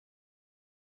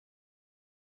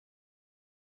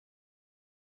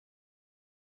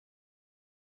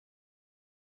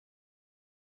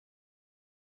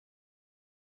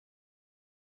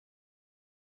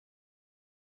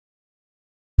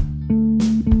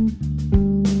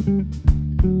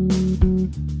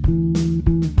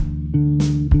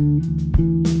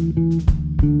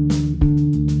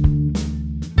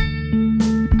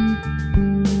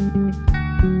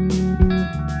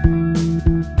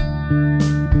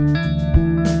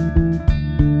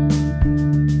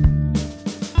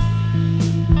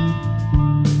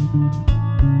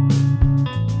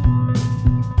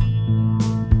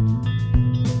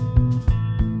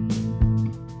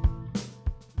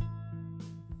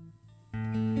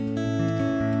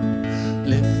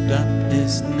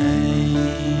his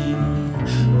name.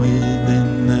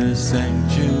 Within the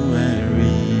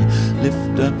sanctuary,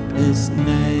 lift up his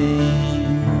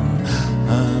name.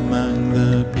 Among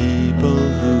the people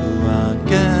who are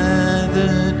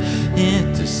gathered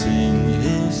here to sing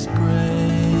his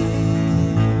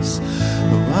praise.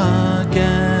 Who are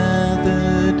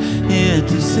gathered here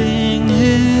to sing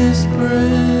his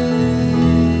praise.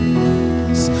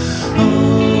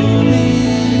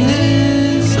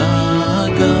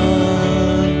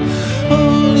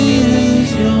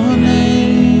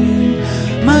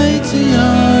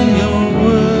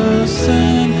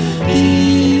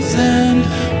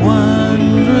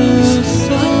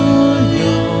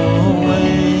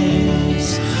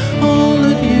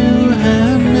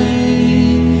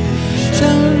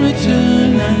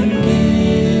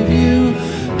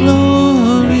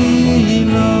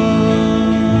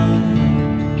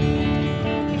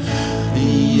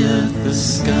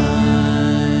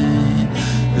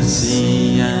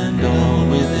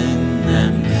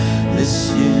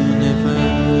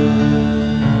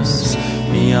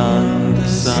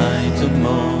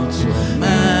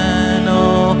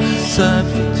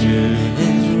 Subject to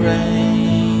his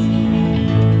reign,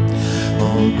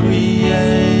 all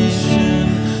creation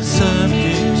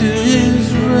subject to his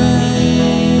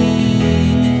reign.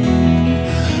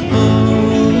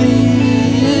 Holy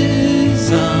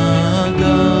is our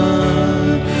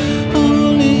God,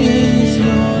 holy is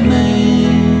your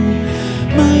name,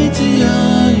 mighty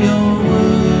are your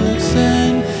works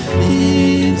and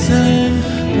deeds and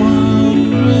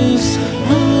wondrous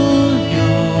are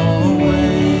your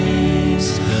ways.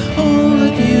 All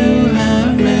that you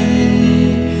have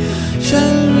made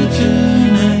shall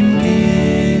return and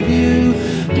give you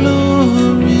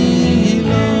glory,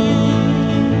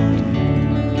 Lord.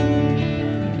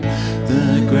 The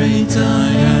great I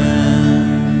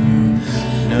am,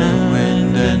 no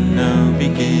end and no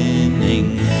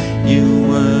beginning, you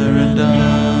were and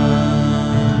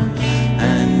are,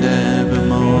 and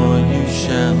evermore you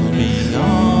shall be.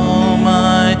 All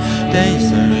my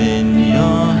days are in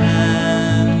your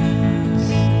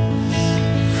hands.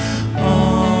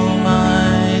 All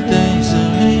my days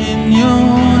are in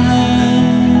your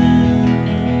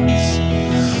hands.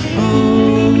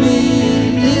 Holy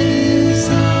is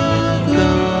our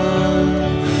God,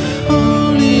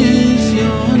 holy is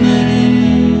your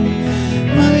name,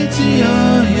 mighty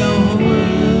are your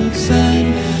works and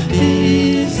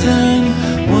deeds and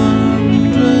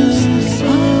wondrous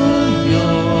are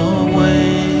your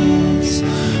ways.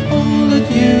 All that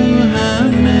you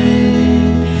have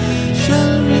made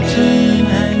shall return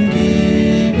and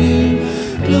give you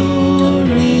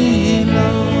glory,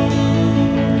 Lord.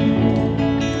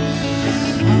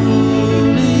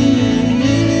 Holy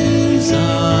is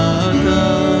our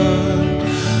God,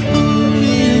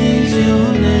 holy is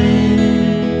your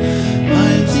name,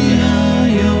 mighty are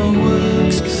your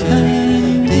works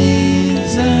and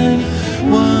deeds and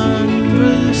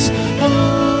wondrous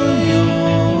are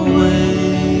your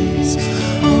ways.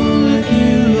 All that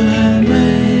you have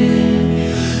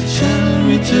made shall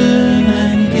return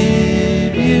and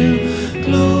give you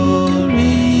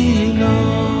glory, Lord.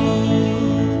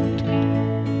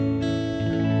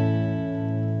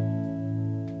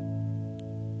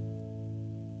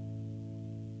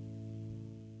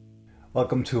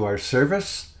 Welcome to our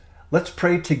service. Let's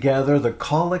pray together the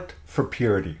collect for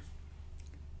purity.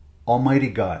 Almighty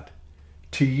God,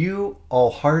 to you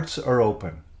all hearts are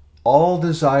open, all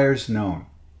desires known,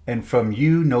 and from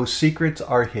you no secrets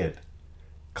are hid.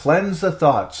 Cleanse the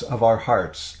thoughts of our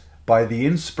hearts by the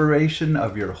inspiration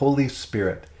of your Holy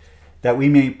Spirit, that we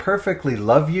may perfectly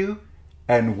love you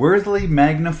and worthily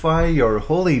magnify your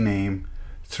holy name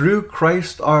through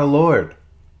Christ our Lord.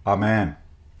 Amen.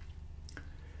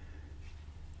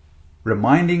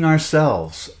 Reminding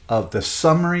ourselves of the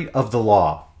summary of the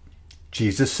law,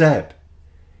 Jesus said,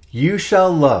 "You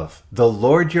shall love the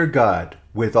Lord your God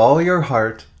with all your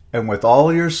heart and with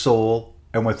all your soul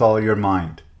and with all your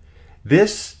mind.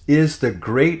 This is the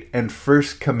great and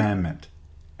first commandment,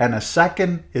 and a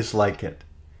second is like it.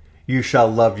 You shall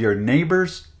love your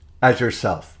neighbors as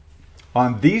yourself.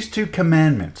 On these two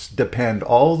commandments depend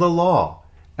all the law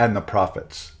and the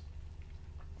prophets."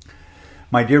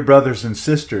 My dear brothers and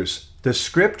sisters, the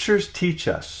scriptures teach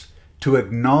us to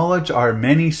acknowledge our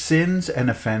many sins and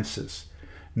offenses,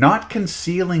 not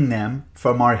concealing them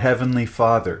from our Heavenly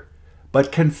Father,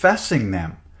 but confessing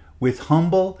them with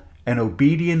humble and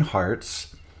obedient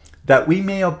hearts, that we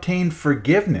may obtain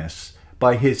forgiveness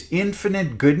by His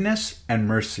infinite goodness and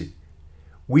mercy.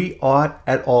 We ought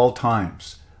at all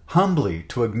times humbly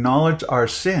to acknowledge our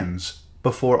sins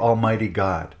before Almighty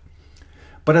God.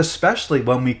 but especially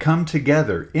when we come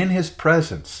together in his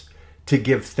presence to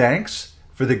give thanks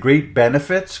for the great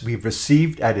benefits we've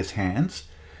received at his hands,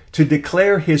 to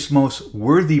declare his most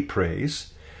worthy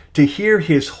praise, to hear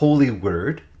his holy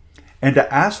word, and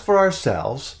to ask for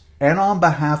ourselves and on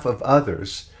behalf of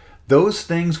others those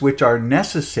things which are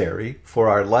necessary for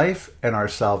our life and our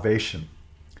salvation.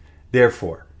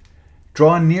 Therefore,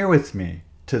 draw near with me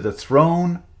to the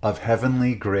throne of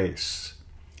heavenly grace,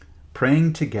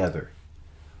 praying together.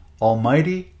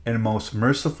 Almighty and most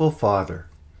merciful Father,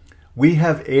 we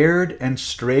have erred and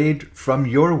strayed from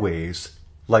your ways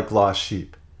like lost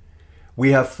sheep.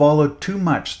 We have followed too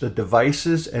much the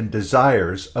devices and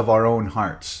desires of our own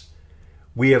hearts.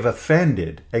 We have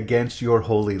offended against your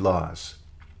holy laws.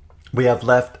 We have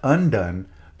left undone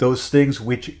those things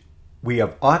which we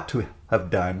have ought to have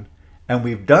done, and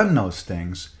we've done those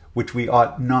things which we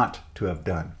ought not to have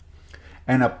done.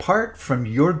 And apart from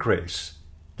your grace,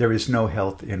 there is no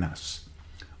health in us.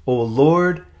 O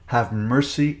Lord, have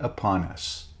mercy upon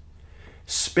us.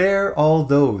 Spare all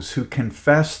those who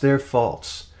confess their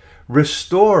faults.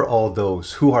 Restore all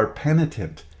those who are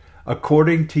penitent,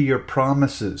 according to your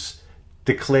promises,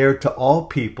 declared to all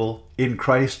people in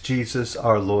Christ Jesus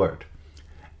our Lord.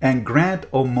 And grant,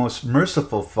 O most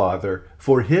merciful Father,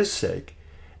 for his sake,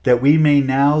 that we may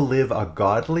now live a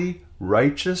godly,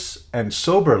 righteous, and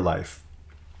sober life,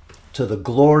 to the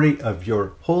glory of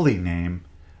your holy name.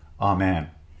 Amen.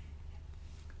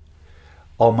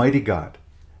 Almighty God,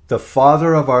 the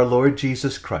Father of our Lord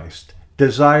Jesus Christ,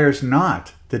 desires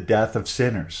not the death of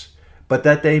sinners, but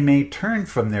that they may turn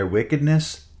from their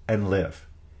wickedness and live.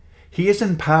 He has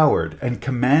empowered and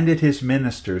commanded his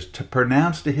ministers to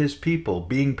pronounce to his people,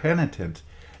 being penitent,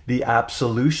 the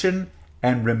absolution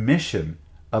and remission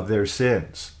of their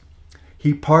sins.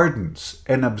 He pardons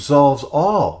and absolves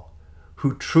all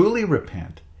who truly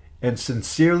repent and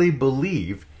sincerely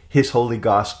believe his holy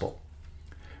gospel.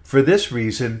 For this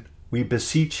reason, we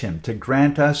beseech him to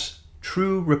grant us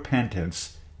true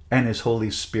repentance and his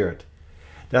Holy Spirit,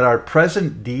 that our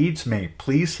present deeds may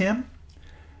please him,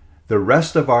 the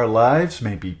rest of our lives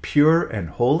may be pure and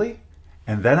holy,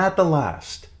 and then at the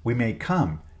last we may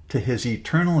come to his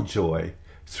eternal joy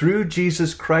through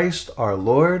Jesus Christ our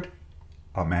Lord.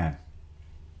 Amen.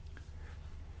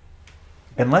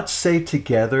 And let's say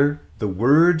together the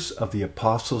words of the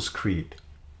Apostles' Creed.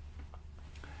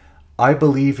 I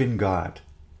believe in God,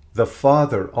 the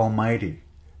Father Almighty,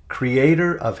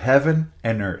 creator of heaven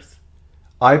and earth.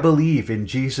 I believe in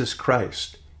Jesus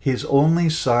Christ, his only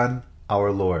Son,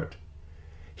 our Lord.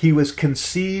 He was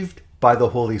conceived by the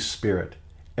Holy Spirit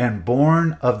and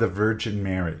born of the Virgin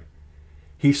Mary.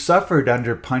 He suffered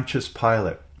under Pontius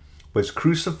Pilate, was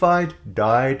crucified,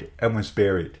 died, and was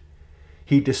buried.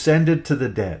 He descended to the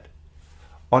dead.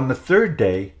 On the third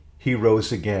day, he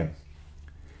rose again.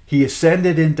 He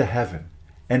ascended into heaven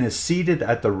and is seated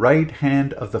at the right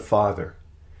hand of the Father.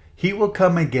 He will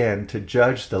come again to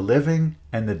judge the living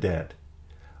and the dead.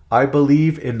 I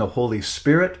believe in the Holy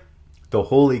Spirit, the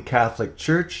Holy Catholic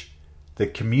Church, the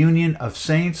communion of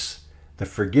saints, the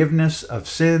forgiveness of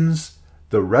sins,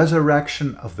 the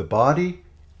resurrection of the body,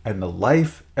 and the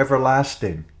life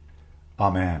everlasting.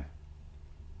 Amen.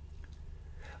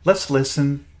 Let's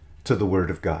listen to the Word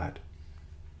of God.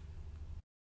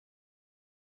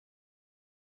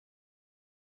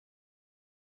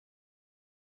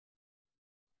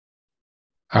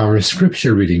 Our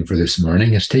scripture reading for this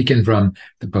morning is taken from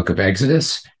the book of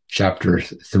Exodus, chapter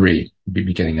 3,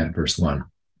 beginning at verse 1.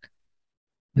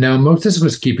 Now Moses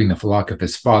was keeping the flock of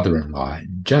his father-in-law,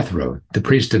 Jethro, the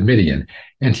priest of Midian,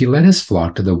 and he led his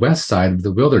flock to the west side of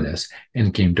the wilderness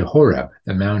and came to Horeb,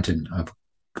 the mountain of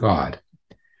God.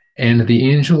 And the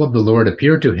angel of the Lord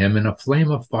appeared to him in a flame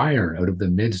of fire out of the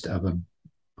midst of a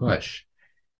bush.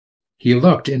 He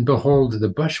looked, and behold, the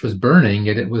bush was burning,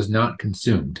 yet it was not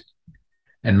consumed.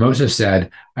 And Moses said,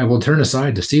 I will turn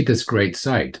aside to see this great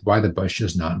sight, why the bush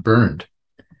is not burned.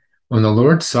 When the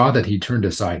Lord saw that he turned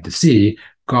aside to see,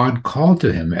 God called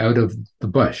to him out of the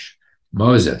bush,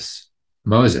 Moses,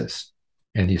 Moses.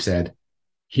 And he said,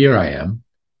 Here I am.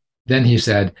 Then he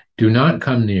said, Do not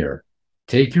come near.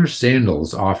 Take your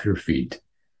sandals off your feet,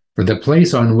 for the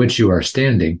place on which you are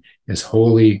standing is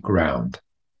holy ground.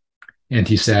 And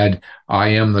he said, I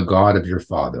am the God of your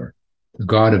father, the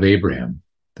God of Abraham,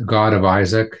 the God of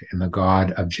Isaac, and the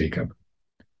God of Jacob.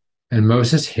 And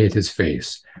Moses hid his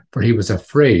face, for he was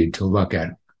afraid to look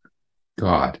at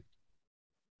God.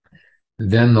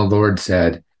 Then the Lord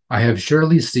said, I have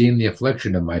surely seen the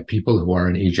affliction of my people who are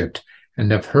in Egypt,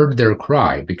 and have heard their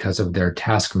cry because of their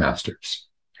taskmasters.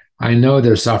 I know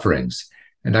their sufferings,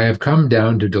 and I have come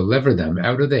down to deliver them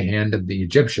out of the hand of the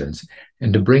Egyptians,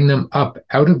 and to bring them up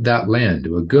out of that land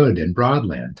to a good and broad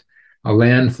land, a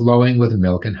land flowing with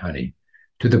milk and honey,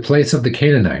 to the place of the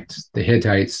Canaanites, the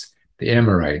Hittites, the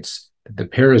Amorites, the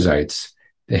Perizzites,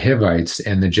 the Hivites,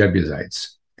 and the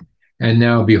Jebusites. And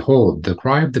now, behold, the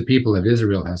cry of the people of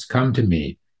Israel has come to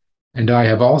me, and I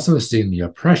have also seen the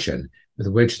oppression with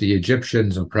which the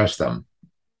Egyptians oppress them.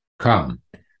 Come,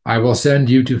 I will send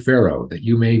you to Pharaoh, that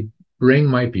you may bring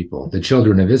my people, the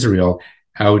children of Israel,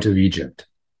 out of Egypt.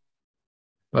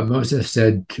 But Moses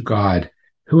said to God,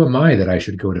 Who am I that I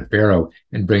should go to Pharaoh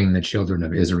and bring the children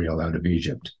of Israel out of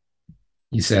Egypt?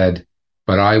 He said,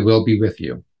 But I will be with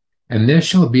you, and this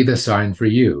shall be the sign for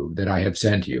you that I have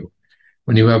sent you.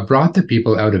 When you have brought the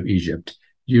people out of Egypt,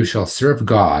 you shall serve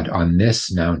God on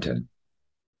this mountain.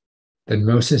 Then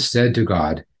Moses said to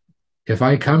God, If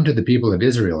I come to the people of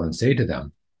Israel and say to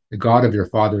them, The God of your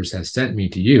fathers has sent me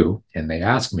to you, and they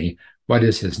ask me, What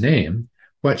is his name?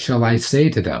 What shall I say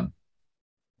to them?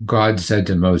 God said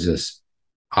to Moses,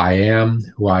 I am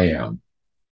who I am.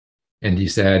 And he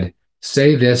said,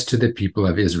 Say this to the people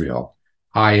of Israel,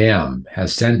 I am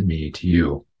has sent me to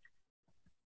you.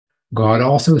 God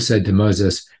also said to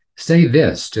Moses, Say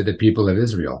this to the people of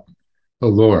Israel, The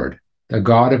Lord, the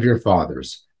God of your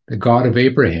fathers, the God of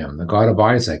Abraham, the God of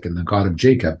Isaac, and the God of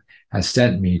Jacob, has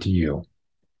sent me to you.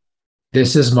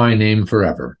 This is my name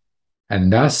forever,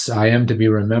 and thus I am to be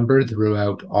remembered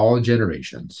throughout all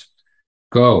generations.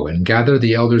 Go and gather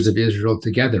the elders of Israel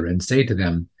together and say to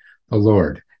them, The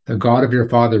Lord, the God of your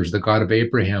fathers, the God of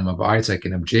Abraham, of Isaac,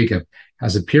 and of Jacob,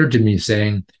 has appeared to me,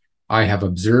 saying, I have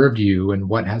observed you and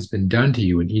what has been done to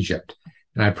you in Egypt,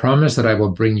 and I promise that I will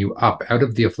bring you up out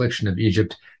of the affliction of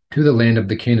Egypt to the land of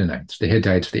the Canaanites, the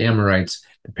Hittites, the Amorites,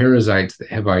 the Perizzites, the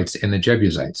Hivites, and the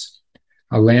Jebusites,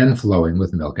 a land flowing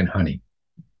with milk and honey.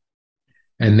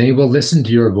 And they will listen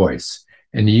to your voice,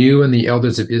 and you and the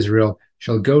elders of Israel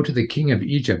shall go to the king of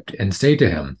Egypt and say to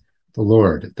him, The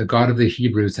Lord, the God of the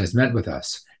Hebrews, has met with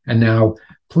us. And now,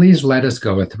 please let us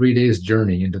go a 3 days'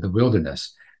 journey into the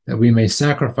wilderness, that we may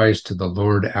sacrifice to the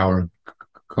Lord our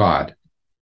God.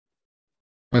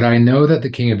 But I know that the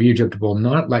king of Egypt will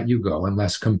not let you go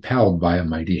unless compelled by a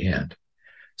mighty hand.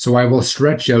 So I will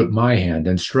stretch out my hand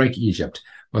and strike Egypt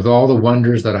with all the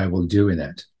wonders that I will do in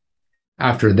it.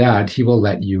 After that, he will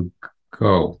let you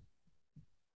go.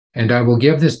 And I will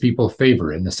give this people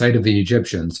favor in the sight of the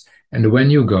Egyptians, and when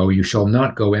you go, you shall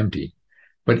not go empty.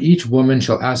 But each woman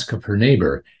shall ask of her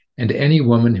neighbor, and any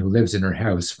woman who lives in her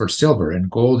house, for silver and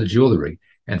gold jewelry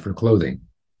and for clothing.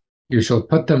 You shall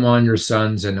put them on your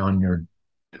sons and on your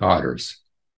daughters.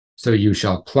 So you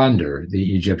shall plunder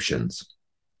the Egyptians.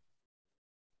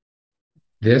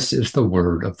 This is the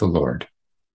word of the Lord.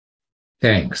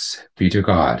 Thanks be to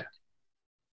God.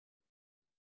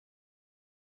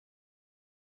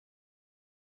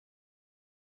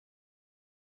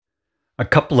 A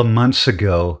couple of months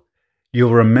ago,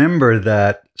 you'll remember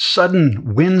that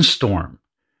sudden windstorm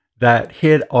that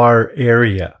hit our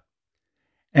area.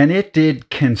 And it did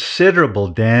considerable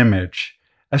damage,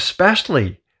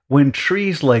 especially when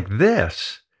trees like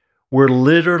this were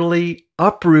literally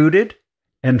uprooted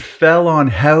and fell on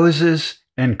houses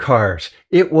and cars.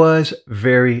 It was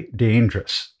very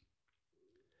dangerous.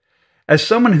 As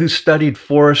someone who studied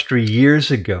forestry years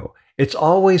ago, it's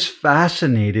always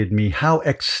fascinated me how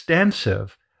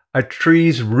extensive a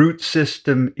tree's root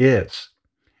system is.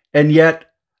 And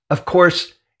yet, of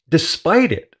course,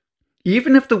 despite it,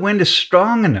 even if the wind is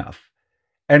strong enough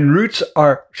and roots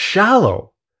are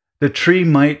shallow, the tree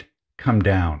might come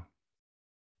down.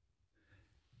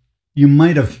 You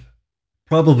might have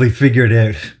probably figured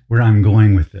out where I'm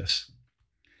going with this.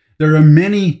 There are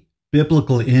many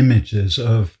biblical images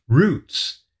of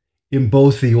roots in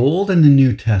both the Old and the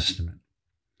New Testament.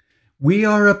 We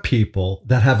are a people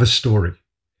that have a story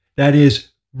that is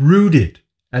rooted,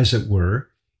 as it were,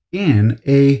 in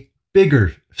a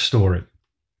bigger story.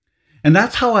 And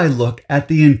that's how I look at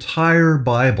the entire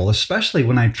Bible, especially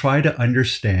when I try to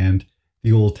understand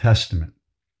the Old Testament.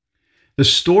 The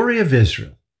story of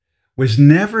Israel was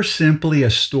never simply a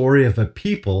story of a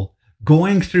people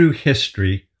going through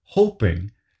history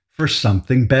hoping for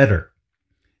something better.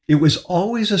 It was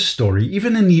always a story,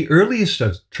 even in the earliest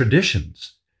of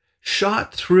traditions,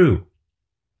 shot through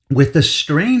with the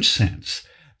strange sense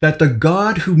that the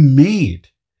God who made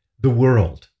the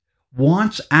world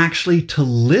wants actually to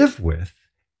live with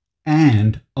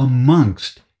and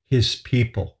amongst his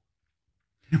people.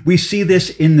 We see this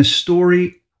in the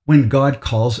story when God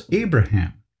calls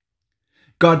Abraham.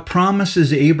 God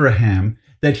promises Abraham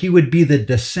that he would be the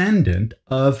descendant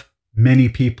of many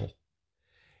people.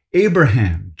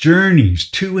 Abraham journeys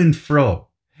to and fro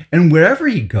And wherever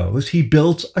he goes, he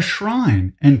builds a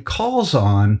shrine and calls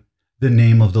on the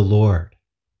name of the Lord.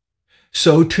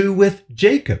 So too with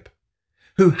Jacob,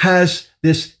 who has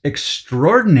this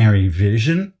extraordinary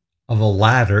vision of a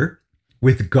ladder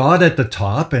with God at the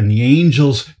top and the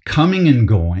angels coming and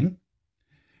going.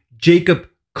 Jacob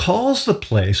calls the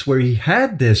place where he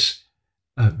had this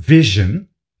vision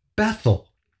Bethel,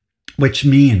 which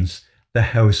means the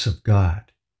house of God.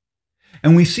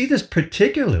 And we see this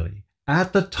particularly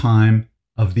at the time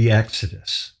of the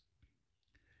Exodus.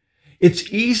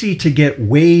 It's easy to get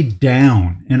weighed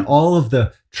down in all of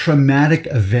the traumatic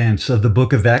events of the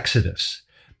book of Exodus.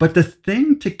 But the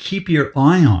thing to keep your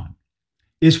eye on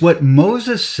is what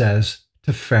Moses says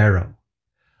to Pharaoh.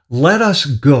 Let us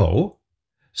go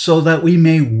so that we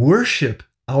may worship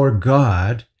our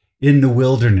God in the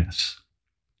wilderness.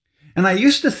 And I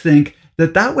used to think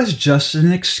that that was just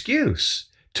an excuse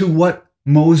to what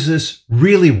Moses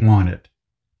really wanted,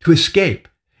 to escape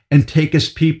and take his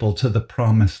people to the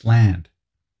promised land.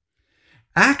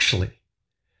 Actually,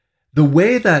 the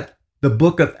way that the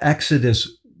book of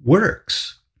Exodus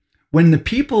works, when the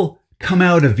people come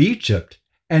out of Egypt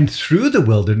and through the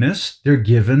wilderness, they're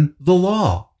given the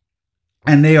law.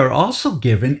 And they are also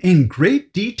given in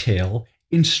great detail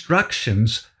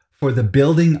instructions for the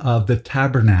building of the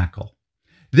tabernacle.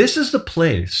 This is the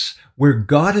place where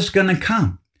God is going to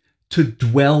come to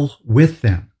dwell with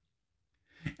them.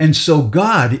 And so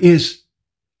God is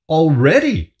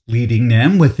already leading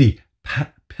them with the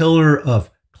pillar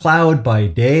of cloud by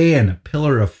day and a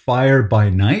pillar of fire by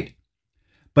night.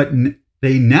 But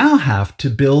they now have to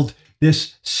build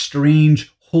this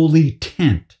strange holy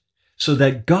tent so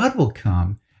that God will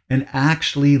come and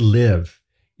actually live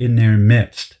in their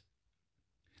midst.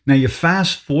 Now you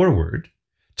fast forward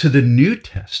to the New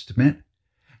Testament,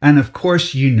 and of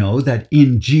course you know that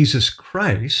in Jesus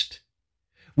Christ,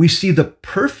 we see the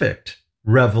perfect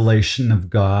revelation of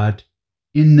God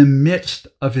in the midst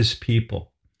of his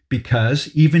people,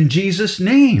 because even Jesus'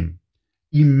 name,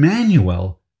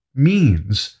 Emmanuel,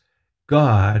 means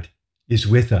God is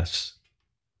with us.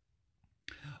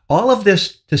 All of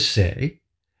this to say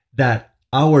that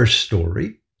our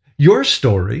story, your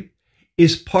story,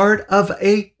 is part of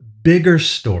a bigger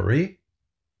story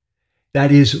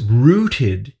that is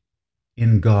rooted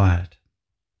in God.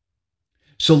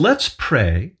 So let's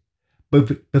pray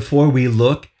before we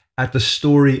look at the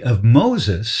story of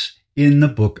Moses in the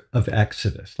book of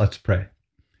Exodus. Let's pray.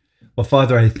 Well,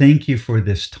 Father, I thank you for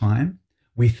this time.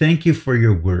 We thank you for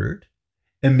your word,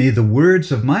 and may the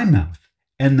words of my mouth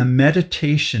and the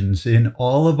meditations in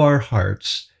all of our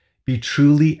hearts be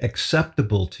truly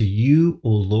acceptable to you, O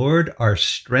Lord, our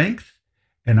strength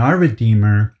and our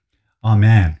Redeemer.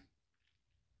 Amen.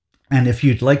 And if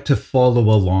you'd like to follow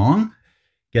along,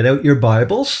 get out your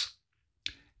Bibles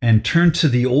and turn to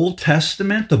the Old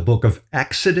Testament, the book of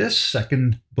Exodus,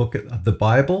 second book of the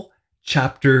Bible,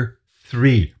 chapter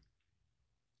 3.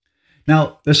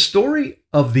 Now, the story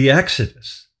of the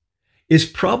Exodus is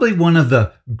probably one of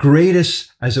the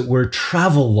greatest, as it were,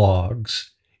 travel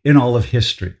logs in all of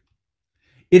history.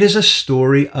 It is a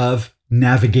story of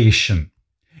navigation.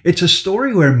 It's a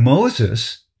story where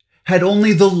Moses had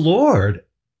only the Lord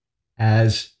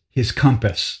as his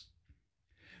compass.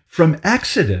 From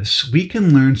Exodus, we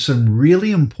can learn some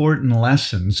really important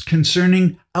lessons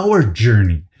concerning our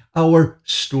journey, our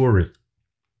story.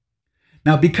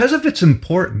 Now, because of its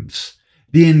importance,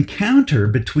 the encounter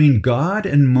between God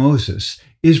and Moses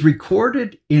is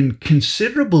recorded in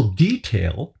considerable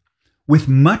detail, with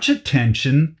much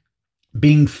attention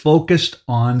being focused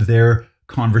on their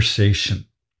conversation.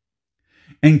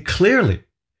 And clearly,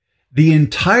 the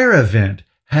entire event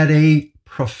had a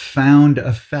profound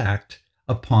effect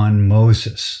upon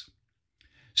Moses.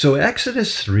 So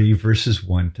Exodus 3, verses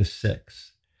 1 to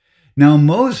 6. Now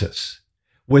Moses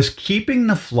was keeping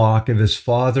the flock of his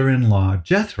father-in-law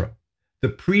Jethro, the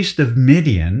priest of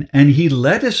Midian, and he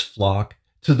led his flock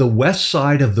to the west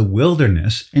side of the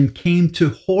wilderness and came to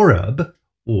Horeb,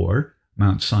 or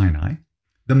Mount Sinai,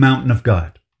 the mountain of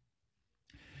God.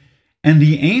 And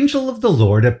the angel of the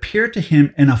Lord appeared to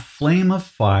him in a flame of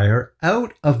fire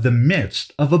out of the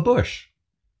midst of a bush.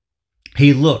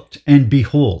 He looked, and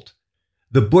behold,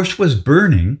 the bush was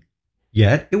burning,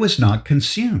 yet it was not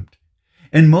consumed.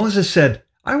 And Moses said,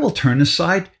 I will turn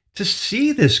aside to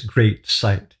see this great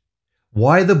sight,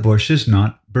 why the bush is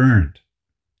not burned.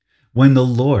 When the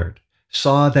Lord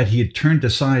saw that he had turned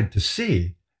aside to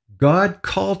see, God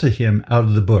called to him out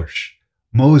of the bush,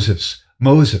 Moses,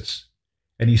 Moses.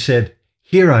 And he said,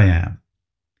 Here I am.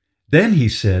 Then he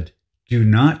said, Do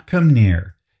not come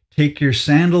near. Take your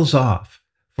sandals off,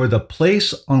 for the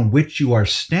place on which you are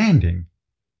standing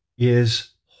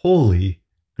is holy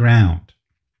ground.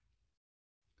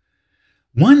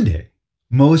 One day,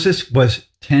 Moses was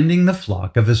tending the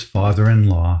flock of his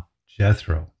father-in-law,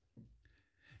 Jethro.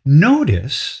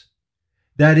 Notice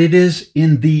that it is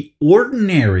in the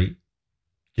ordinary,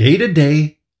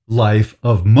 day-to-day life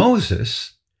of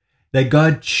Moses that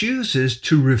God chooses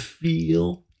to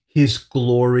reveal his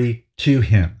glory to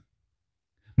him.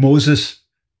 Moses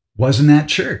wasn't at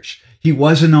church. He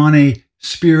wasn't on a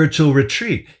spiritual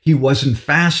retreat. He wasn't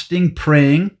fasting,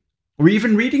 praying, or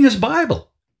even reading his Bible.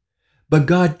 But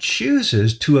God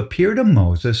chooses to appear to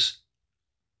Moses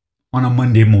on a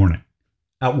Monday morning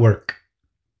at work.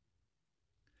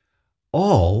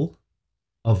 All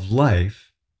of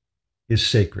life is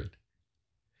sacred.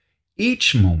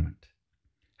 Each moment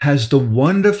has the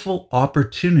wonderful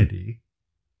opportunity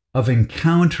of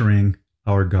encountering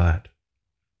our God.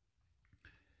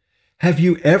 Have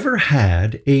you ever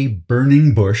had a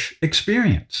burning bush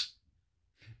experience?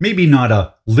 Maybe not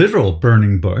a literal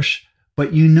burning bush,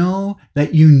 but you know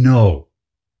that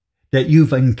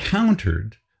you've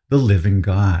encountered the living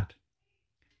God.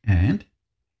 And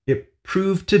it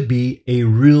proved to be a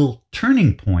real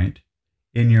turning point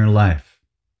in your life.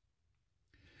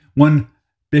 One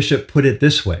bishop put it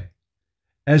this way: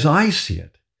 as I see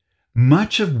it,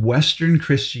 much of Western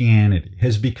Christianity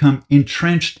has become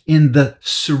entrenched in the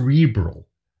cerebral,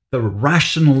 the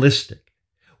rationalistic,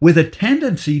 with a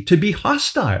tendency to be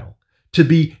hostile to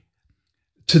the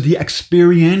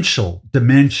experiential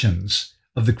dimensions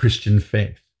of the Christian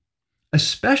faith,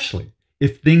 especially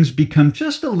if things become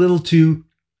just a little too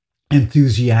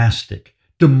enthusiastic,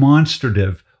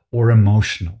 demonstrative, or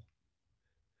emotional.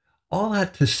 All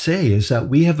that to say is that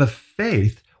we have a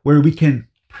faith where we can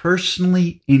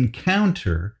personally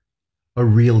encounter a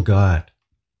real God.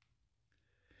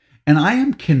 And I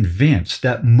am convinced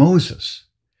that Moses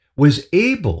was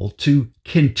able to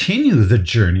continue the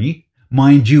journey,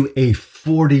 mind you, a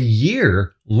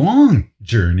 40-year-long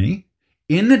journey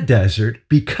in the desert,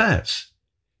 because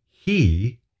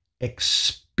he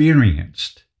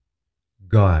experienced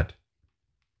God.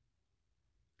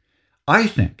 I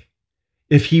think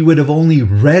if he would have only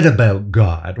read about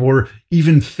God or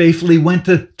even faithfully went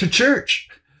to church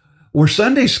or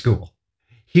Sunday school,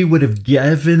 he would have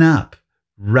given up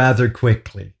rather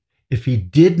quickly if he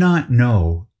did not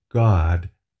know God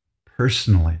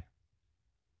personally.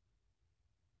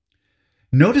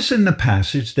 Notice in the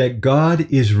passage that God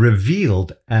is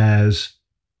revealed as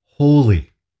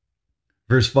holy.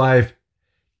 Verse 5,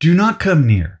 "Do not come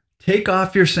near. Take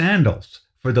off your sandals,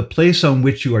 for the place on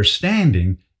which you are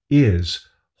standing is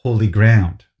holy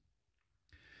ground."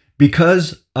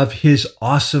 Because of his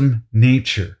awesome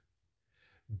nature,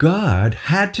 God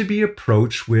had to be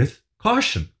approached with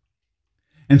caution.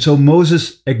 And so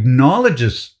Moses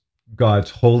acknowledges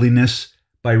God's holiness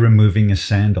by removing his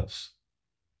sandals.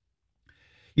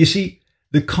 You see,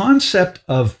 the concept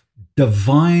of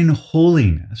divine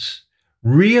holiness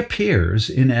reappears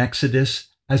in Exodus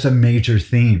as a major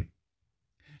theme.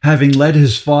 Having led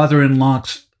his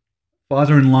father-in-law's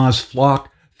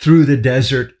flock through the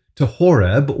desert to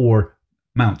Horeb, or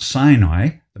Mount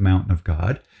Sinai, the mountain of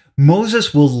God,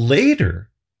 Moses will later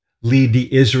lead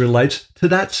the Israelites to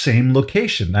that same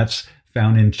location. That's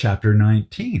found in chapter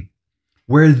 19,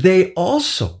 where they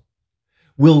also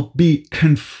will be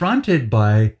confronted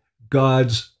by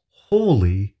God's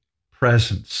holy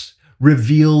presence,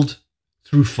 revealed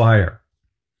through fire.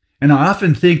 And I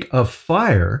often think of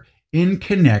fire in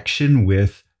connection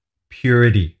with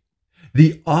purity,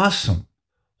 the awesome,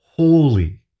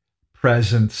 holy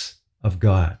presence of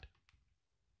God.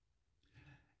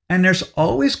 And there's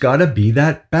always got to be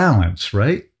that balance,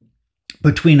 right?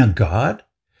 Between a God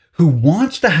who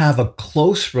wants to have a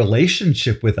close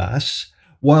relationship with us,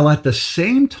 while at the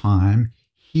same time,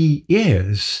 he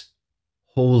is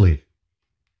holy.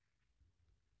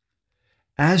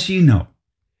 As you know,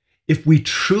 if we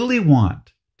truly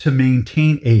want to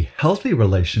maintain a healthy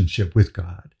relationship with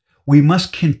God, we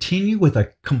must continue with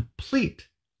a complete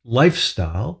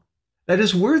lifestyle that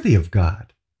is worthy of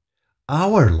God.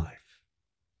 Our life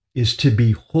is to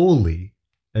be holy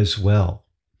as well.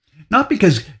 Not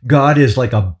because God is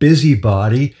like a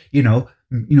busybody,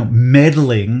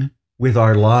 meddling with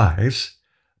our lives,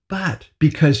 but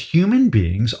because human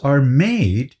beings are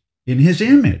made in his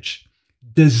image,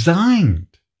 designed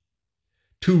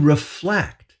to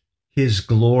reflect his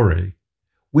glory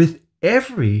with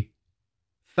every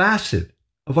facet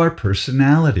of our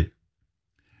personality.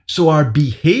 So our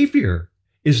behavior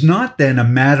is not then a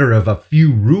matter of a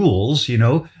few rules,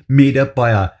 made up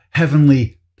by a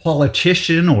heavenly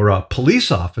politician or a police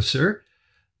officer,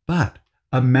 but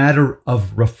a matter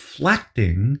of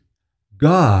reflecting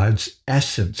God's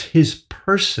essence, his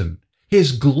person,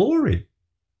 his glory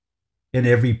in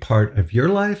every part of your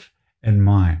life and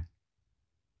mine.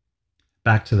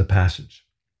 Back to the passage.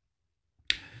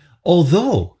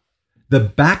 Although the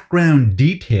background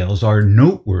details are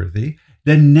noteworthy,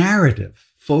 the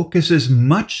narrative focuses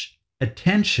much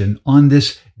attention on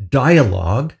this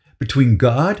dialogue between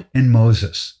God and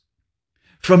Moses.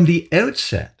 From the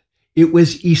outset, it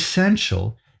was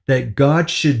essential that God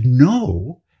should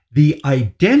know the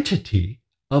identity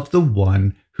of the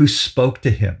one who spoke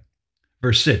to him.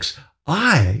 Verse 6,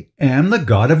 I am the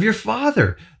God of your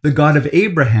father, the God of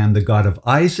Abraham, the God of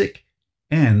Isaac,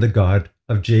 and the God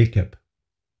of Jacob.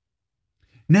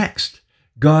 Next,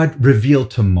 God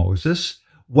revealed to Moses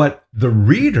what the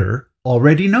reader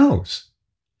already knows.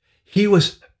 He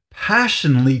was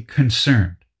passionately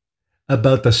concerned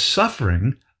about the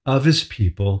suffering of his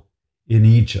people in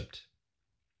Egypt.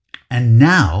 And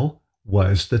now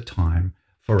was the time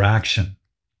for action.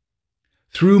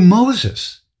 Through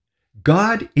Moses,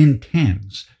 God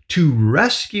intends to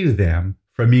rescue them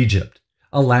from Egypt,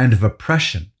 a land of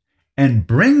oppression, and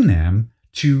bring them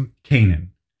to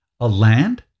Canaan, a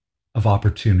land of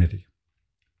opportunity.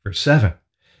 Verse 7,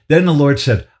 then the Lord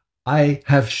said, I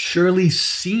have surely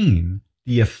seen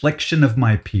the affliction of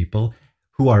my people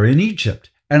who are in Egypt,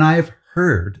 and I have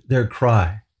heard their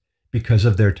cry because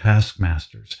of their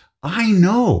taskmasters. I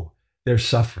know their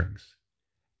sufferings,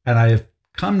 and I have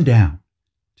come down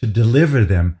to deliver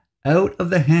them out of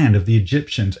the hand of the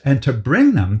Egyptians and to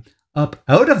bring them up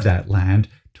out of that land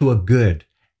to a good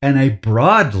and a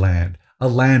broad land, a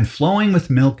land flowing with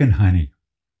milk and honey.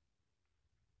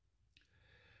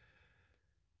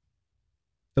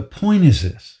 The point is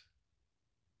this: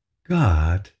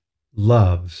 God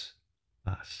loves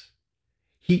us.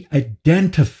 He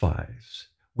identifies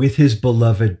with his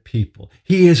beloved people.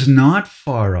 He is not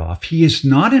far off. He is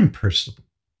not impersonal.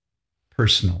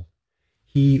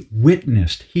 He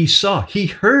witnessed, he saw, he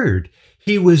heard,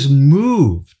 he was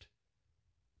moved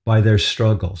by their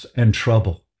struggles and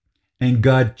trouble. And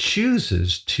God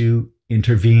chooses to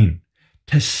intervene,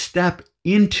 to step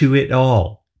into it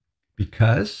all,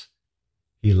 because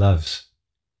he loves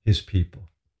his people.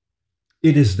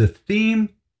 It is the theme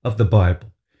of the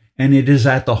Bible, and it is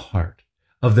at the heart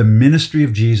of the ministry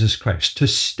of Jesus Christ, to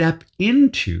step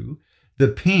into the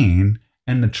pain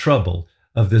and the trouble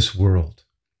of this world.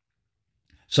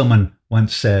 Someone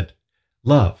once said,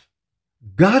 love,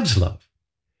 God's love,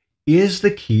 is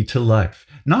the key to life.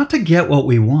 Not to get what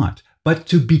we want, but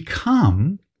to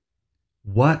become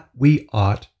what we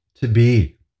ought to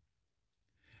be.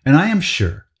 And I am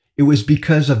sure it was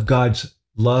because of God's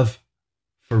love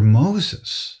for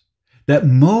Moses that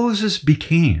Moses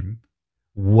became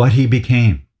what he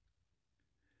became.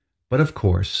 But of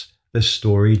course, the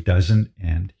story doesn't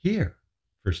end here.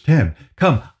 Verse 10,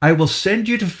 come, I will send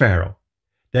you to Pharaoh,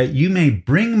 that you may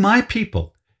bring my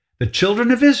people, the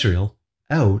children of Israel,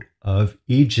 out of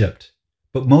Egypt.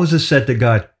 But Moses said to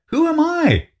God, who am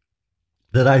I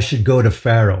that I should go to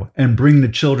Pharaoh and bring the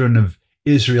children of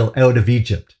Israel out of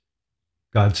Egypt?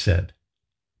 God said,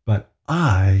 but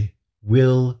I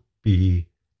will be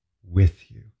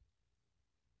with you.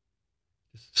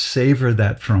 Just savor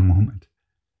that for a moment.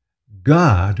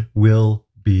 God will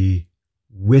be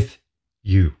with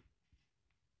you.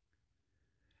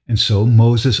 And so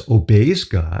Moses obeys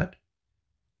God.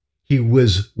 He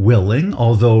was willing,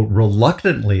 although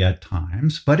reluctantly at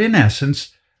times, but in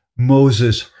essence,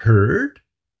 Moses heard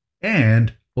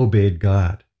and obeyed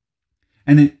God.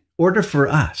 And in order for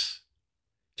us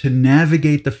to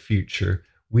navigate the future,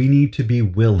 we need to be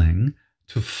willing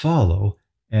to follow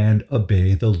and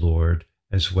obey the Lord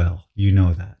as well. You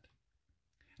know that.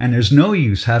 And there's no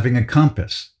use having a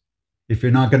compass if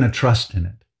you're not going to trust in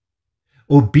it.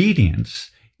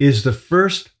 Obedience is the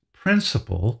first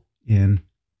principle in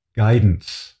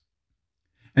guidance.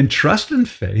 And trust and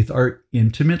faith are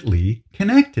intimately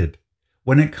connected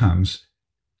when it comes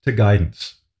to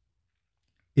guidance.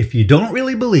 If you don't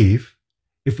really believe,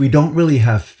 if we don't really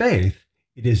have faith,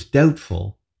 it is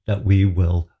doubtful that we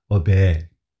will obey.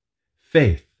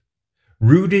 Faith,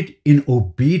 rooted in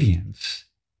obedience,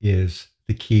 is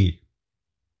the key.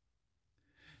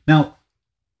 Now,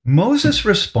 Moses'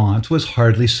 response was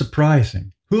hardly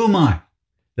surprising. Who am I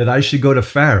that I should go to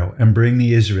Pharaoh and bring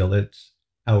the Israelites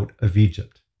out of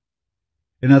Egypt?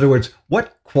 In other words,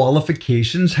 what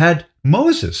qualifications had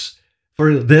Moses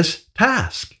for this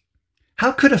task?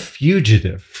 How could a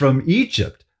fugitive from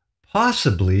Egypt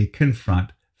possibly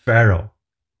confront Pharaoh?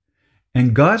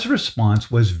 And God's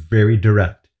response was very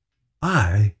direct.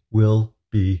 I will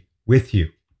be with you.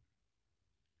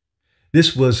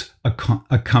 This was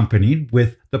accompanied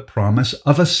with the promise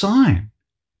of a sign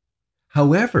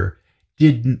However,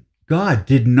 God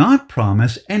did not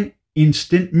promise an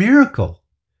instant miracle.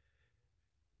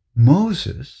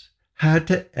 Moses had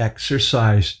to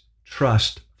exercise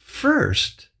trust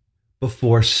first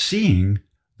before seeing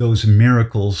those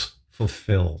miracles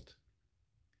fulfilled.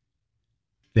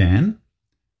 Then,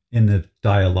 in the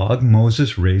dialogue,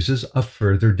 Moses raises a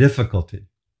further difficulty.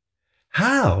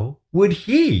 How would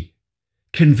he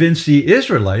convince the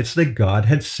Israelites that God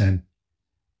had sent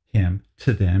him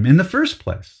to them in the first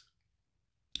place?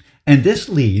 And this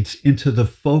leads into the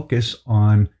focus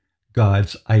on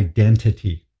God's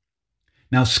identity.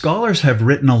 Now, scholars have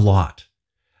written a lot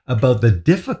about the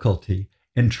difficulty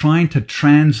in trying to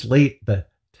translate the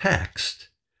text,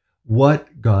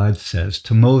 what God says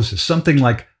to Moses. Something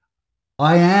like,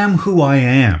 I am who I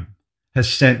am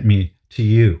has sent me to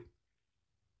you.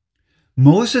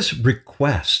 Moses'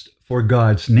 request for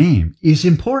God's name is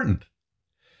important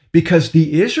because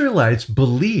the Israelites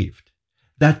believed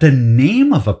that the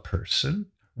name of a person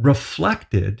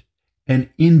reflected an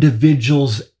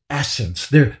individual's essence,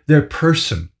 their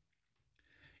person.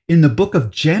 In the book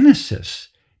of Genesis,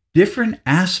 different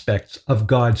aspects of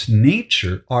God's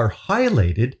nature are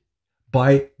highlighted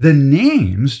by the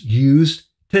names used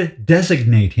to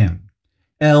designate him.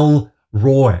 El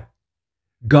Roi,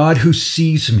 God who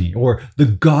sees me, or the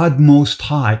God Most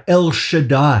High. El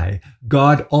Shaddai,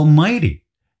 God Almighty.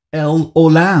 El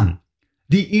Olam,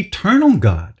 the eternal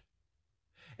God.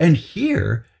 And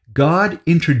here, God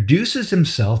introduces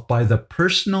himself by the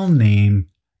personal name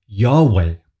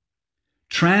Yahweh,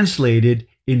 translated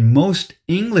in most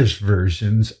English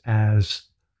versions as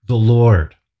the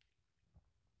Lord.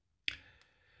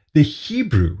 The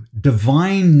Hebrew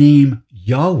divine name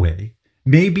Yahweh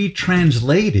may be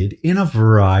translated in a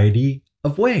variety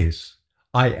of ways.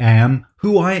 I am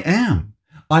who I am.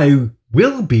 I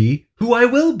will be who I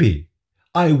will be.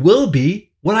 I will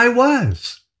be what I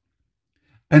was.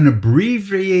 An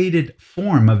abbreviated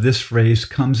form of this phrase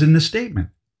comes in the statement,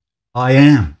 I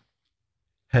am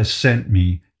has sent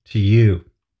me to you.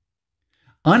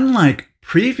 Unlike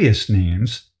previous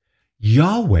names,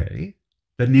 Yahweh,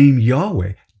 the name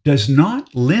Yahweh, does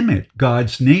not limit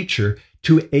God's nature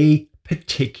to a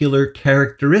particular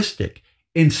characteristic.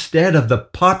 Instead of the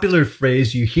popular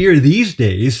phrase you hear these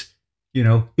days,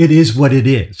 it is what it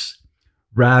is.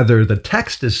 Rather, the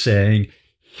text is saying,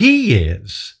 he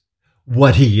is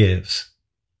what he is.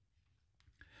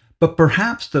 But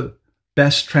perhaps the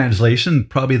best translation,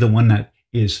 probably the one that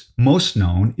is most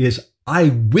known, is I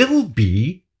will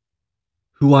be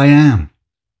who I am.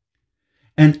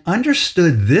 And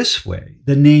understood this way,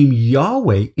 the name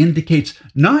Yahweh indicates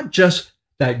not just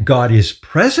that God is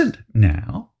present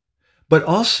now, but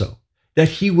also that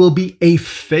he will be a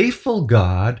faithful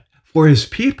God for his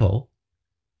people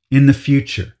in the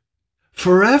future,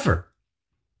 forever.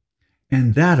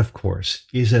 And that, of course,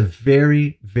 is a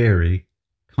very, very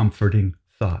comforting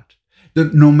thought.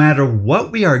 That no matter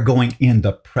what we are going in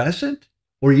the present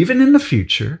or even in the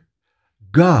future,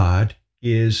 God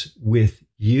is with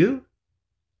you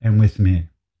and with me.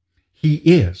 He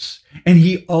is, and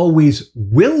he always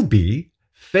will be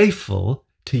faithful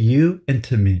to you and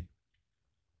to me.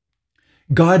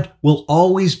 God will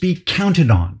always be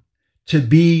counted on to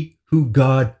be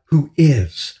who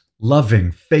is,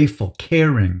 loving, faithful,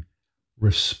 caring,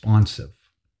 responsive.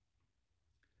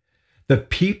 The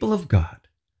people of God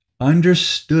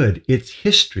understood its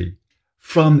history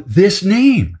from this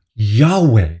name,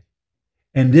 Yahweh,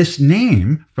 and this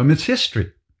name from its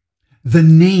history. The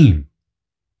name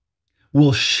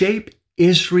will shape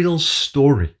Israel's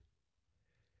story,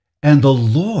 and the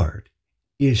Lord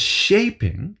is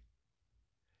shaping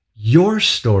your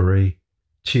story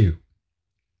too,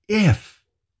 if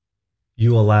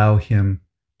you allow him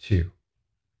to.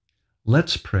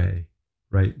 Let's pray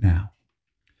right now.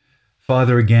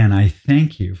 Father, again, I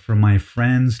thank you for my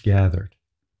friends gathered.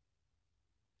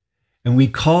 And we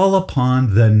call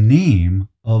upon the name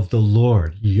of the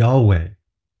Lord, Yahweh.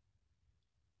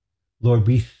 Lord,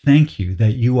 we thank you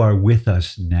that you are with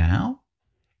us now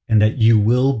and that you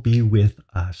will be with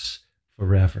us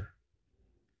forever.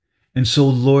 And so,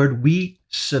 Lord, we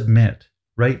submit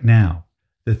right now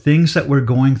the things that we're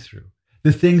going through,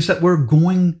 the things that we're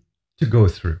going to go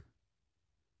through.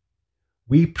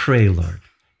 We pray, Lord,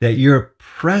 that your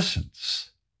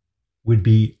presence would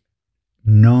be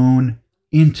known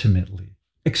intimately,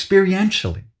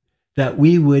 experientially, that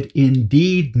we would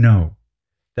indeed know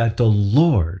that the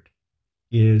Lord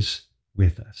is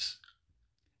with us.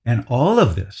 And all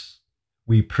of this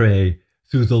we pray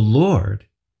through the Lord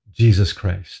Jesus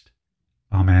Christ.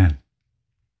 Amen.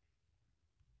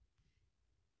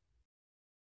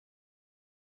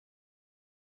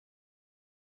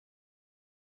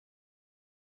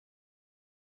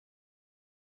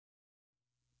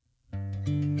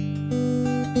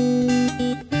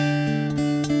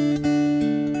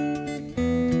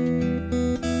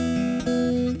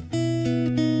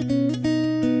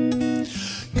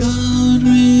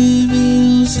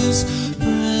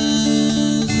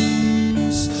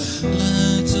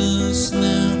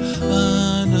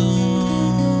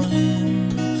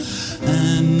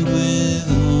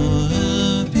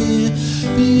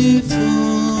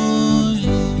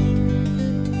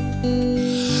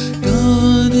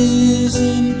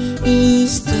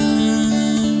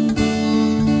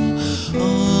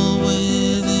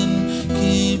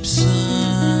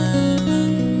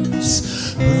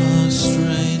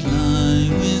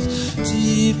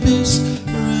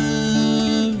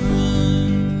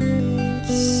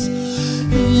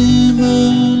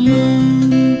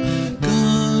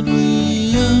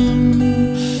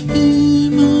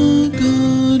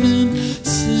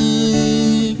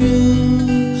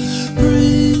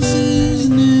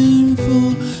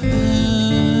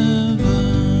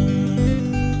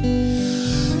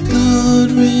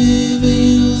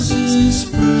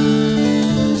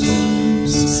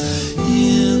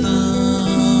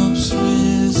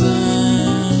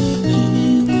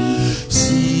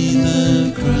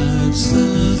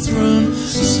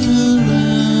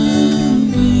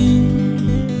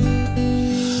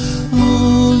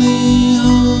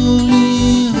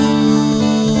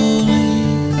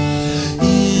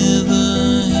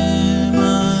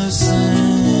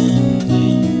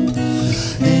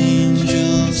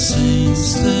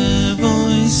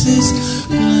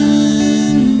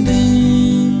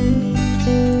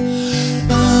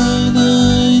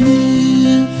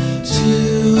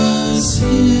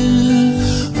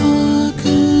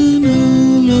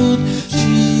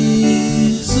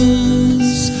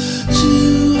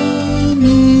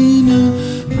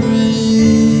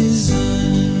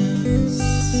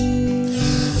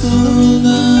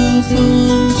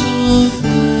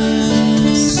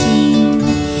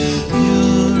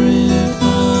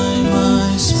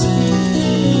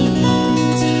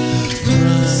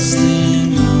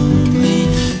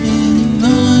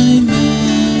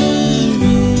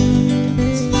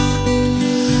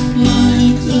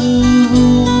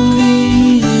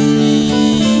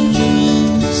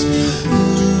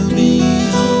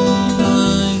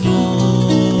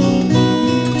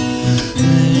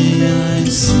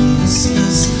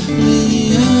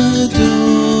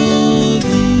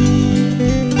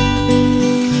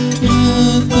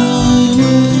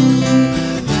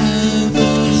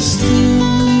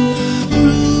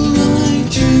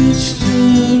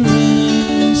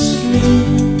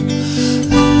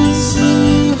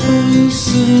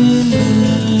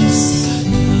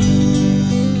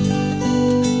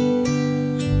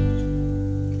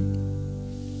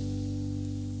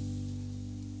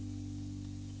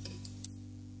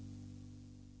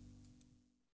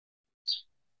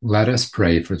 Let us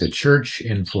pray for the Church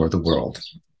and for the world,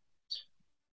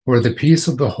 for the peace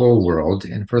of the whole world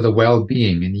and for the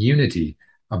well-being and unity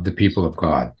of the people of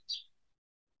God.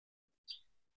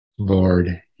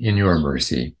 Lord, in your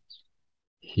mercy,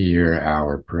 hear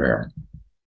our prayer.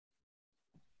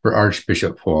 For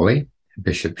Archbishop Foley,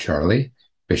 Bishop Charlie,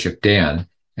 Bishop Dan,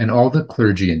 and all the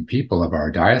clergy and people of our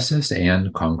diocese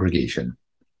and congregation.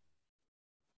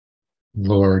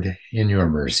 Lord, in your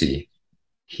mercy,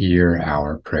 hear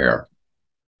our prayer.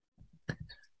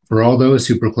 For all those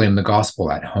who proclaim the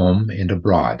gospel at home and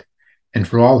abroad, and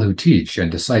for all who teach and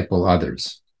disciple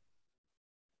others.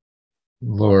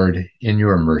 Lord, in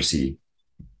your mercy,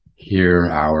 hear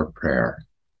our prayer.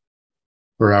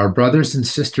 For our brothers and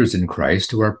sisters in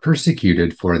Christ who are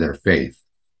persecuted for their faith.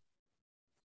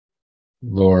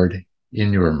 Lord,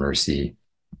 in your mercy,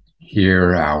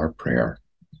 hear our prayer.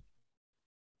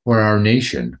 For our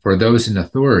nation, for those in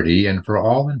authority, and for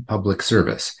all in public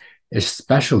service,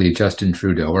 especially Justin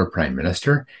Trudeau, our Prime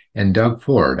Minister, and Doug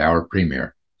Ford, our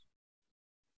Premier.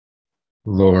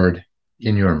 Lord,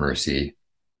 in your mercy,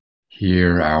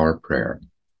 hear our prayer.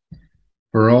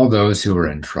 For all those who are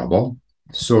in trouble,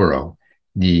 sorrow,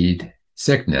 need,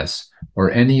 sickness,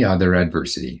 or any other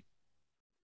adversity.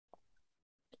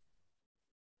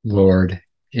 Lord,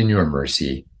 in your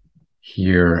mercy,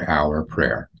 hear our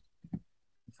prayer.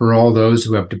 For all those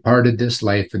who have departed this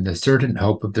life in the certain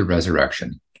hope of the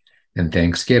resurrection, in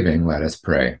thanksgiving, let us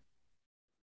pray.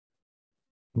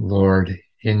 Lord,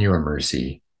 in your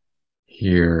mercy,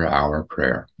 hear our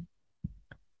prayer.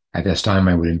 At this time,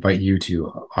 I would invite you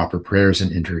to offer prayers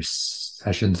and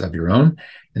intercessions of your own,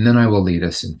 and then I will lead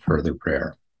us in further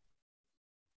prayer.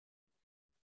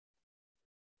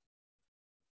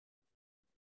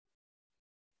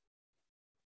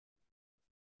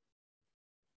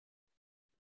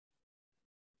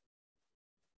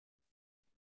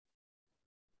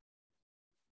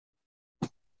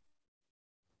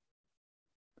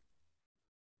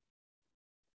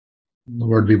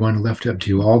 Lord, we want to lift up to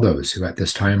you all those who at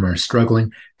this time are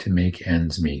struggling to make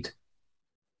ends meet.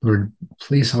 Lord,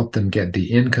 please help them get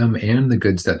the income and the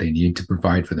goods that they need to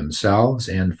provide for themselves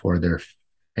and for their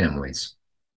families.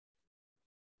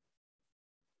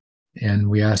 And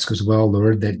we ask as well,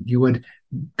 Lord, that you would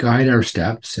guide our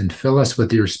steps and fill us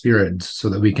with your Spirit so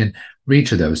that we can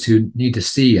reach those who need to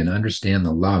see and understand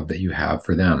the love that you have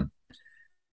for them.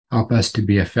 Help us to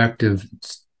be effective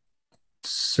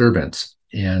servants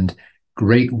and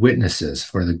great witnesses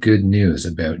for the good news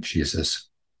about Jesus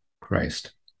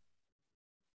Christ.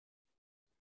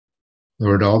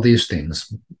 Lord, all these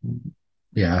things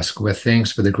we ask with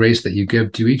thanks for the grace that you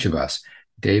give to each of us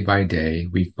day by day,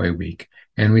 week by week.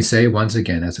 And we say once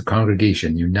again, as a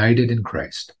congregation united in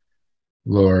Christ,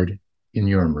 Lord, in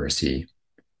your mercy,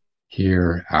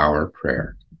 hear our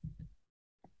prayer.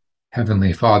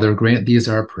 Heavenly Father, grant these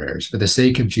our prayers for the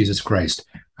sake of Jesus Christ,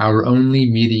 our only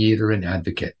mediator and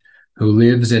advocate, who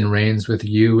lives and reigns with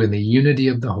you in the unity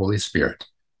of the Holy Spirit,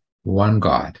 one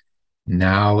God,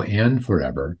 now and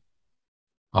forever.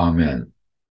 Amen.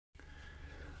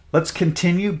 Let's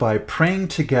continue by praying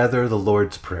together the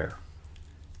Lord's Prayer.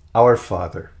 Our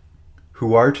Father,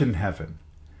 who art in heaven,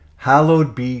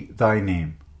 hallowed be thy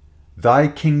name. Thy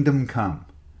kingdom come,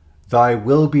 thy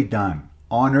will be done,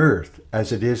 on earth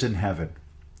as it is in heaven.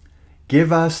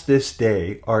 Give us this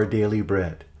day our daily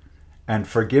bread, and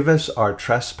forgive us our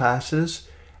trespasses,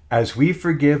 as we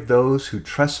forgive those who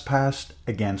trespass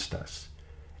against us.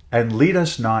 And lead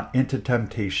us not into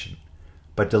temptation,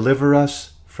 but deliver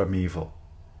us from evil.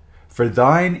 For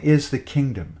thine is the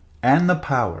kingdom, and the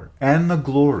power, and the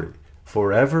glory,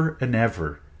 forever and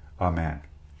ever. Amen.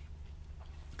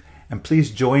 And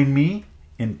please join me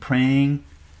in praying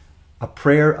a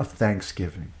prayer of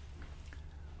thanksgiving.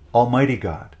 Almighty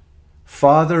God,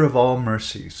 Father of all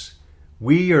mercies,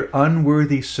 we, your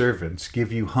unworthy servants,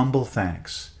 give you humble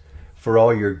thanks for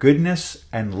all your goodness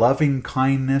and loving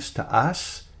kindness to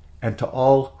us and to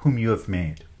all whom you have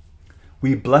made.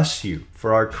 We bless you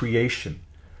for our creation,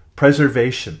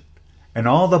 preservation, and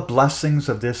all the blessings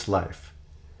of this life,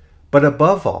 but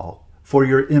above all, for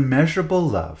your immeasurable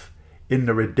love in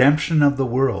the redemption of the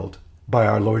world by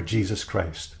our Lord Jesus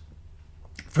Christ,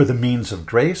 for the means of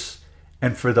grace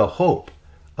and for the hope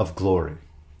of glory.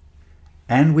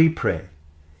 And we pray,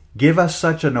 give us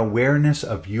such an awareness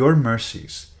of your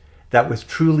mercies that with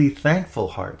truly thankful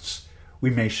hearts we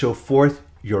may show forth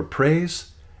your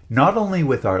praise, not only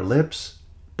with our lips,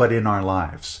 but in our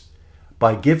lives,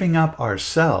 by giving up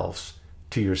ourselves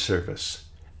to your service,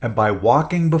 and by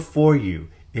walking before you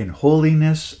in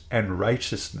holiness and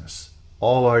righteousness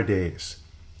all our days.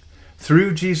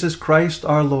 Through Jesus Christ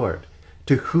our Lord,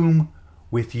 to whom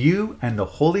with you and the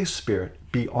Holy Spirit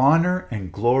be honor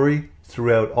and glory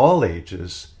throughout all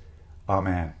ages.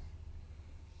 Amen.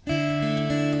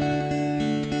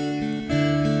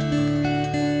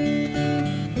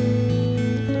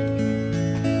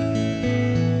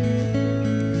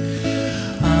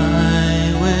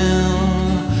 I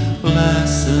will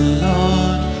bless the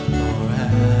Lord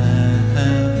forever.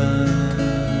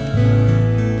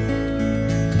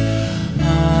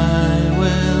 I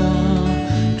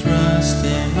will trust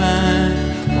Him at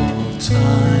all times.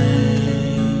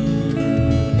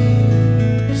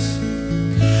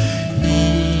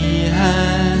 He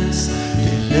has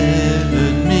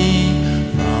delivered me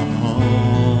from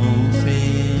all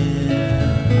fear.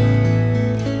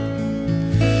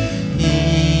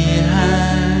 He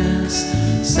has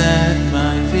set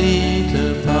my feet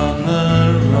upon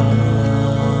the rock.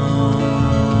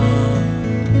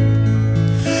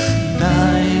 And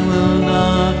I will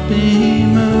not be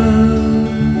moved.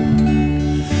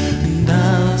 And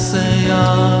I'll say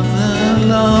of the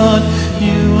Lord,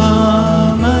 you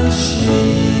are my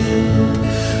shield,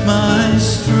 my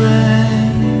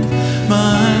strength,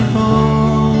 my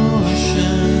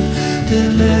portion,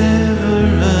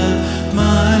 deliverer,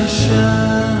 my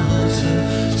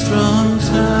shelter, strong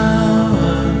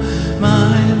tower,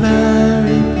 my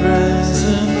very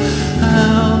present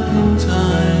help in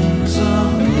times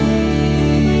of need.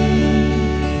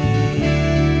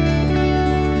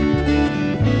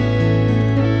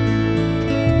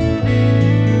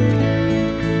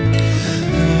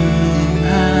 Whom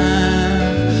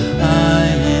have I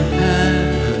in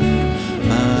heaven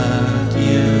but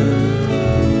you?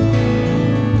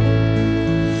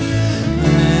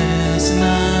 There's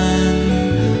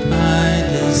none I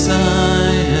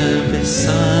desire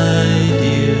beside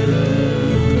you.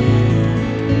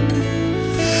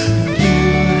 You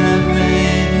have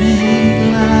made me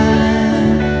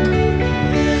glad.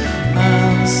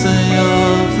 I'll say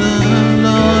of the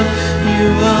Lord, you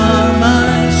are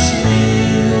my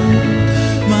shield,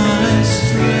 my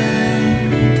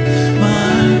strength,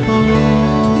 my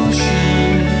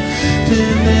portion,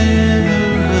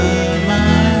 deliverer,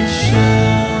 my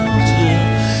shelter,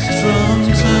 strong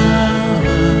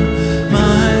tower,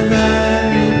 my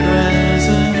very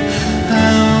present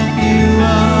help. You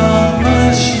are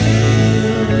my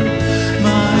shield,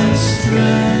 my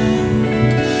strength,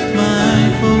 my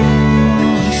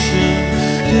portion,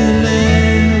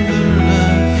 deliverer,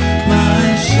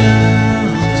 my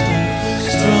shelter,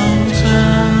 strong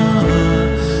tower,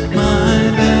 my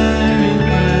very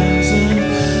present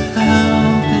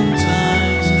help in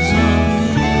times of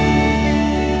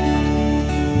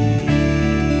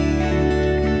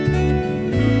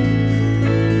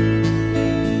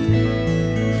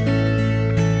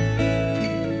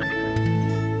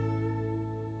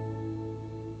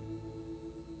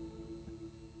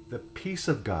The peace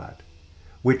of God,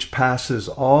 which passes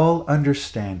all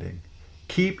understanding,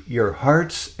 keep your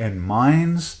hearts and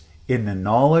minds in the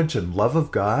knowledge and love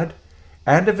of God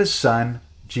and of His Son,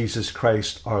 Jesus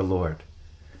Christ our Lord.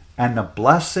 And the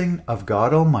blessing of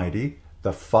God Almighty,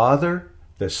 the Father,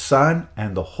 the Son,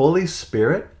 and the Holy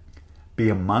Spirit be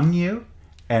among you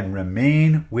and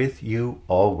remain with you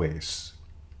always.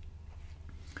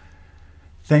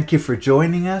 Thank you for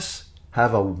joining us.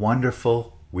 Have a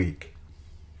wonderful week.